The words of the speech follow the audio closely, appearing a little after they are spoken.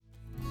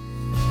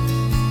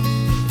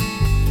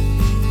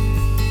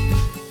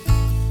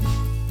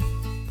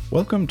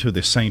Welcome to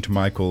the St.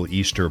 Michael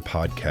Easter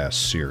podcast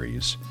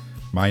series.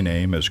 My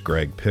name is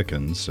Greg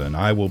Pickens, and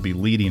I will be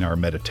leading our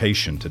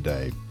meditation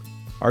today.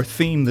 Our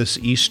theme this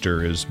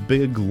Easter is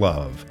Big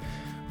Love.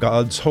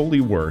 God's holy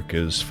work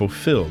is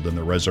fulfilled in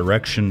the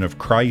resurrection of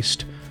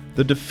Christ,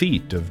 the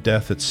defeat of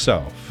death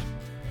itself.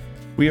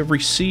 We have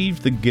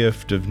received the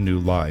gift of new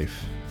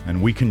life,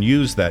 and we can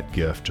use that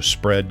gift to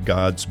spread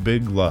God's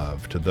big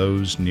love to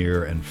those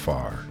near and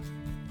far.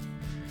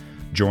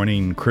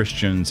 Joining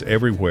Christians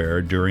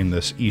everywhere during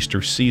this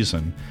Easter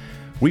season,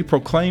 we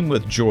proclaim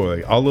with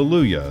joy,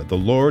 Alleluia, the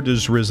Lord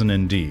is risen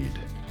indeed.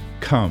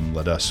 Come,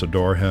 let us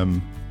adore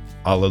him.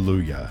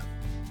 Alleluia.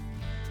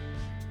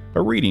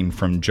 A reading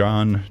from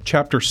John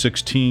chapter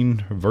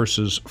 16,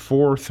 verses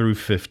 4 through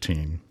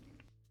 15.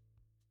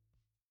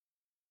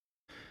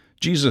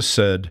 Jesus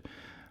said,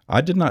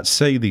 I did not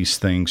say these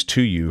things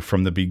to you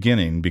from the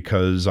beginning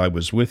because I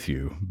was with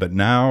you, but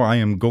now I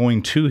am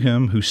going to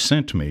him who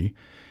sent me.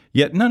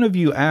 Yet none of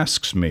you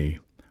asks me,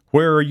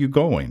 Where are you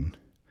going?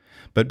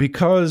 But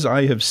because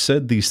I have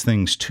said these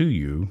things to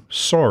you,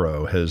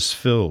 sorrow has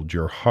filled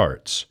your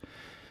hearts.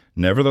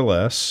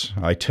 Nevertheless,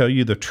 I tell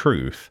you the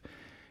truth.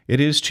 It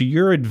is to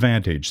your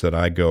advantage that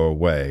I go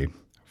away.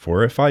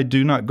 For if I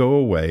do not go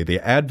away,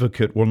 the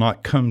Advocate will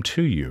not come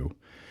to you.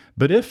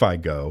 But if I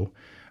go,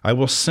 I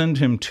will send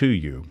him to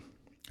you.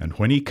 And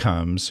when he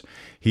comes,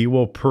 he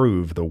will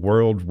prove the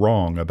world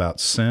wrong about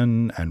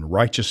sin and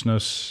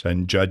righteousness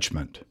and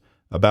judgment.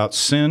 About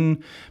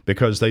sin,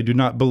 because they do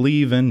not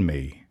believe in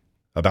me.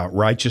 About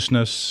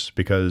righteousness,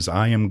 because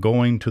I am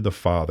going to the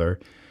Father,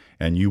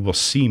 and you will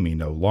see me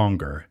no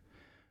longer.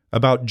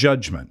 About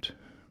judgment,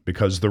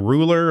 because the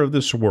ruler of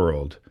this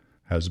world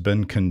has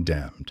been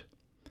condemned.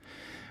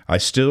 I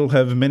still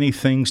have many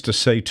things to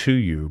say to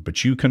you,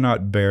 but you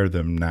cannot bear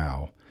them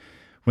now.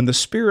 When the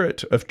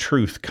Spirit of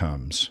truth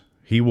comes,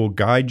 he will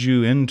guide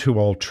you into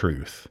all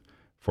truth,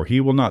 for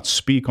he will not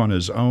speak on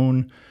his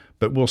own,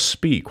 but will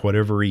speak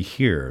whatever he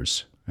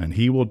hears, and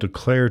he will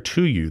declare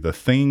to you the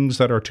things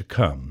that are to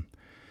come.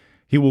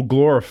 He will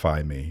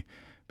glorify me,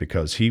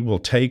 because he will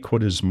take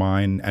what is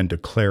mine and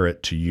declare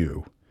it to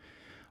you.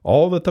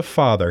 All that the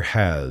Father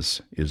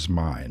has is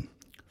mine.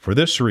 For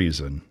this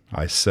reason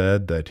I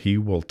said that he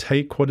will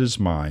take what is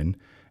mine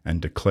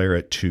and declare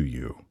it to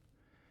you.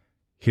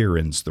 Here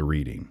ends the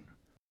reading.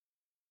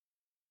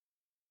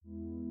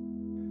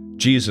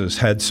 Jesus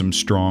had some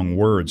strong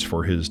words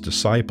for his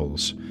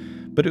disciples,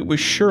 but it was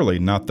surely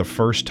not the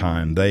first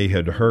time they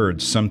had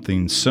heard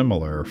something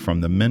similar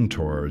from the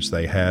mentors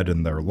they had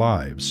in their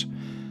lives.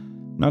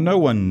 Now, no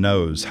one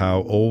knows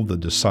how old the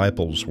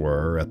disciples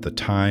were at the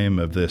time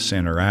of this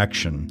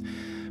interaction,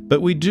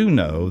 but we do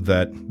know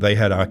that they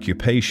had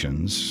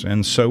occupations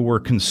and so were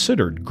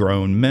considered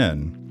grown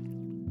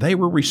men. They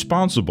were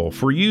responsible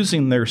for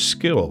using their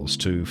skills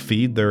to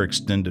feed their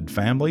extended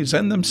families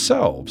and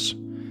themselves.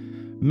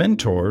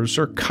 Mentors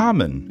are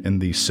common in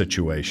these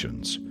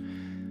situations.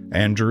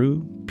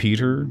 Andrew,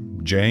 Peter,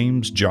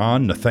 James,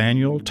 John,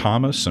 Nathaniel,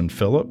 Thomas, and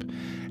Philip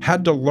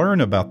had to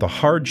learn about the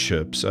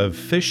hardships of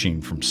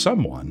fishing from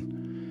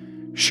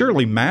someone.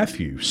 Surely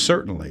Matthew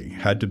certainly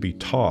had to be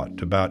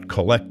taught about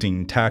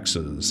collecting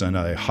taxes in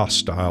a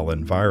hostile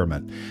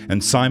environment.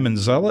 And Simon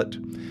Zealot,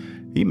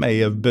 he may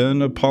have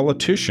been a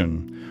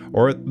politician,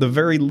 or at the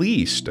very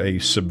least a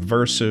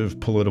subversive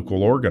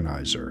political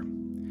organizer.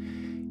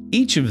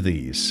 Each of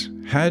these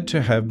had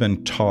to have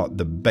been taught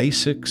the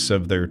basics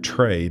of their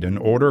trade in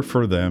order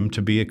for them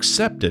to be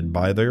accepted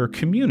by their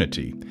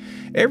community.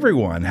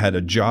 Everyone had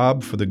a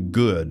job for the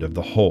good of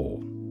the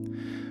whole.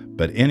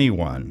 But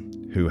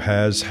anyone who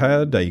has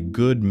had a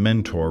good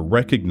mentor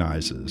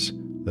recognizes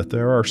that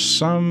there are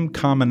some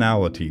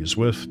commonalities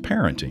with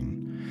parenting.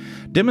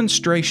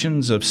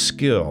 Demonstrations of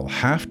skill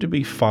have to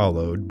be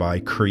followed by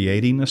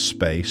creating a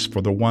space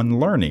for the one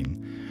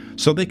learning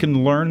so they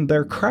can learn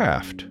their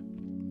craft.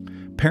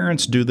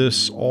 Parents do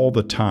this all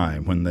the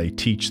time when they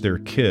teach their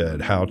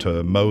kid how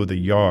to mow the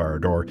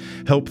yard or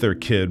help their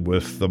kid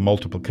with the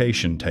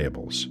multiplication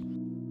tables.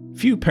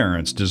 Few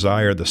parents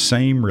desire the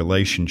same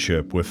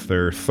relationship with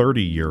their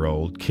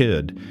 30-year-old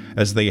kid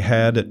as they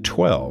had at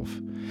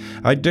 12.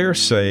 I dare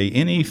say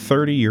any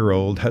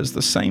 30-year-old has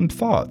the same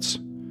thoughts.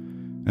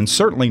 And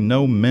certainly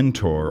no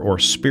mentor or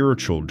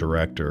spiritual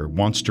director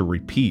wants to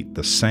repeat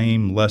the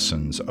same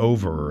lessons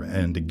over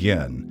and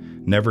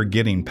again, never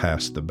getting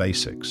past the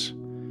basics.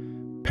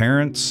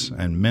 Parents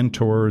and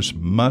mentors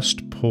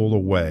must pull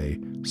away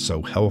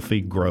so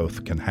healthy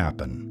growth can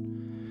happen.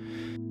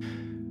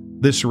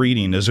 This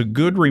reading is a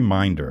good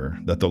reminder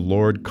that the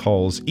Lord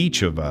calls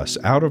each of us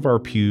out of our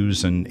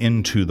pews and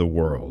into the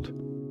world,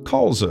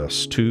 calls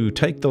us to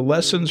take the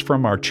lessons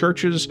from our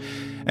churches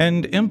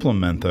and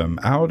implement them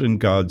out in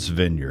God's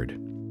vineyard.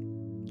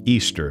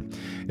 Easter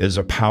is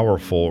a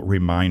powerful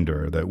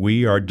reminder that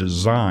we are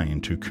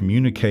designed to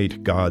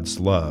communicate God's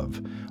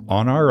love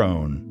on our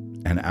own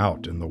and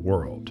out in the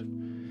world.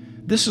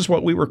 This is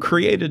what we were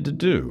created to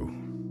do.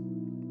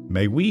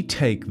 May we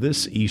take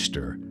this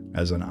Easter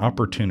as an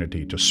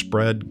opportunity to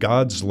spread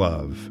God's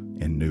love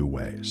in new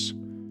ways.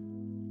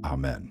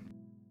 Amen.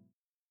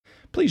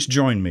 Please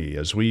join me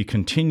as we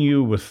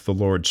continue with the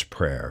Lord's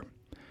Prayer.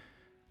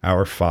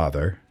 Our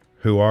Father,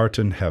 who art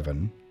in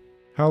heaven,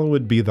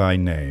 hallowed be thy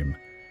name.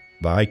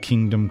 Thy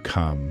kingdom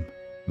come,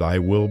 thy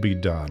will be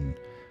done,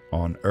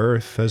 on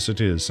earth as it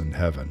is in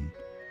heaven.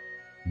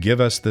 Give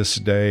us this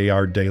day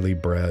our daily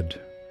bread,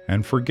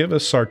 and forgive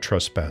us our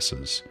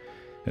trespasses,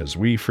 as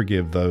we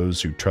forgive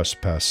those who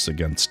trespass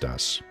against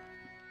us.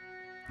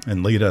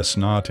 And lead us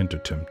not into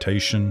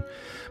temptation,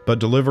 but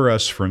deliver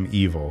us from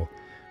evil.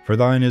 For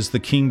thine is the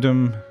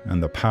kingdom,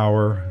 and the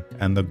power,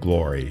 and the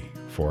glory,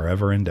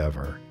 forever and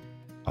ever.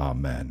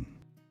 Amen.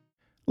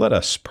 Let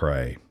us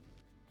pray.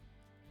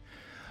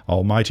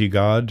 Almighty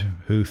God,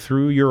 who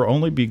through your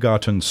only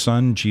begotten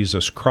Son,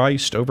 Jesus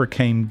Christ,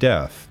 overcame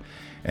death,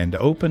 and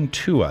opened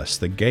to us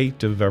the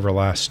gate of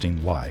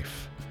everlasting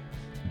life,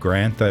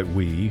 grant that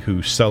we,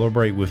 who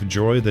celebrate with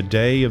joy the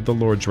day of the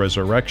Lord's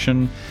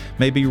resurrection,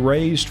 may be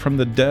raised from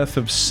the death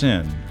of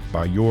sin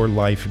by your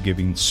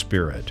life-giving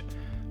Spirit,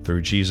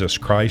 through Jesus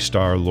Christ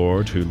our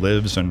Lord, who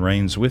lives and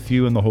reigns with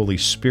you in the Holy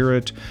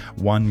Spirit,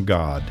 one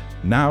God,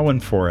 now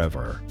and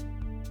forever.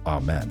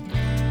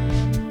 Amen.